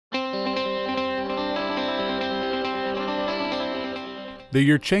The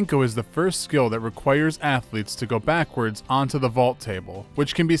Yurchenko is the first skill that requires athletes to go backwards onto the vault table,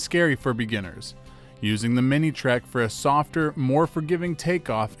 which can be scary for beginners. Using the Mini Trak for a softer, more forgiving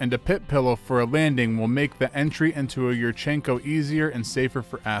takeoff and a pit pillow for a landing will make the entry into a Yurchenko easier and safer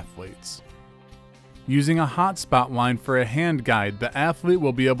for athletes. Using a hotspot line for a hand guide, the athlete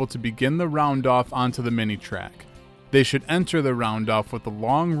will be able to begin the round off onto the Mini Trak. They should enter the round off with a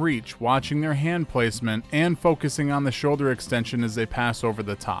long reach, watching their hand placement and focusing on the shoulder extension as they pass over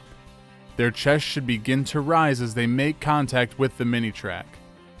the top. Their chest should begin to rise as they make contact with the Mini Trak.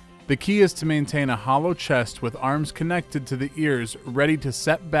 The key is to maintain a hollow chest with arms connected to the ears, ready to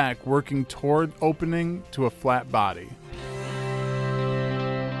set back, working toward opening to a flat body.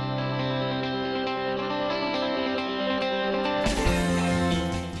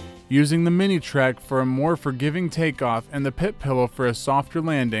 Using the Mini Trak for a more forgiving takeoff and the pit pillow for a softer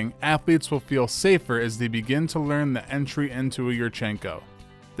landing, athletes will feel safer as they begin to learn the entry into a Yurchenko.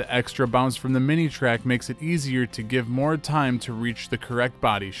 The extra bounce from the Mini Trak makes it easier to give more time to reach the correct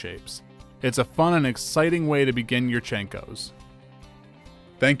body shapes. It's a fun and exciting way to begin Yurchenkos.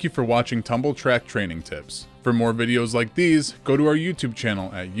 Thank you for watching Tumbl Trak training tips. For more videos like these, go to our YouTube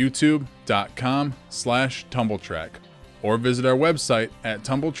channel at youtube.com/TumblTrak or visit our website at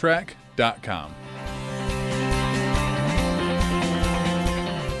tumbltrak.com.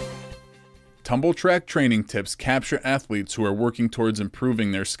 Tumbl Trak training tips capture athletes who are working towards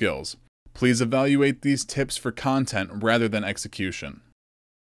improving their skills. Please evaluate these tips for content rather than execution.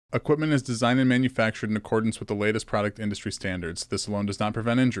 Equipment is designed and manufactured in accordance with the latest product industry standards. This alone does not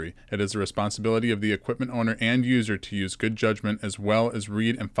prevent injury. It is the responsibility of the equipment owner and user to use good judgment as well as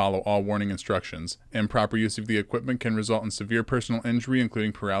read and follow all warning instructions. Improper use of the equipment can result in severe personal injury,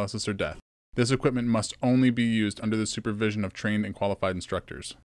 including paralysis or death. This equipment must only be used under the supervision of trained and qualified instructors.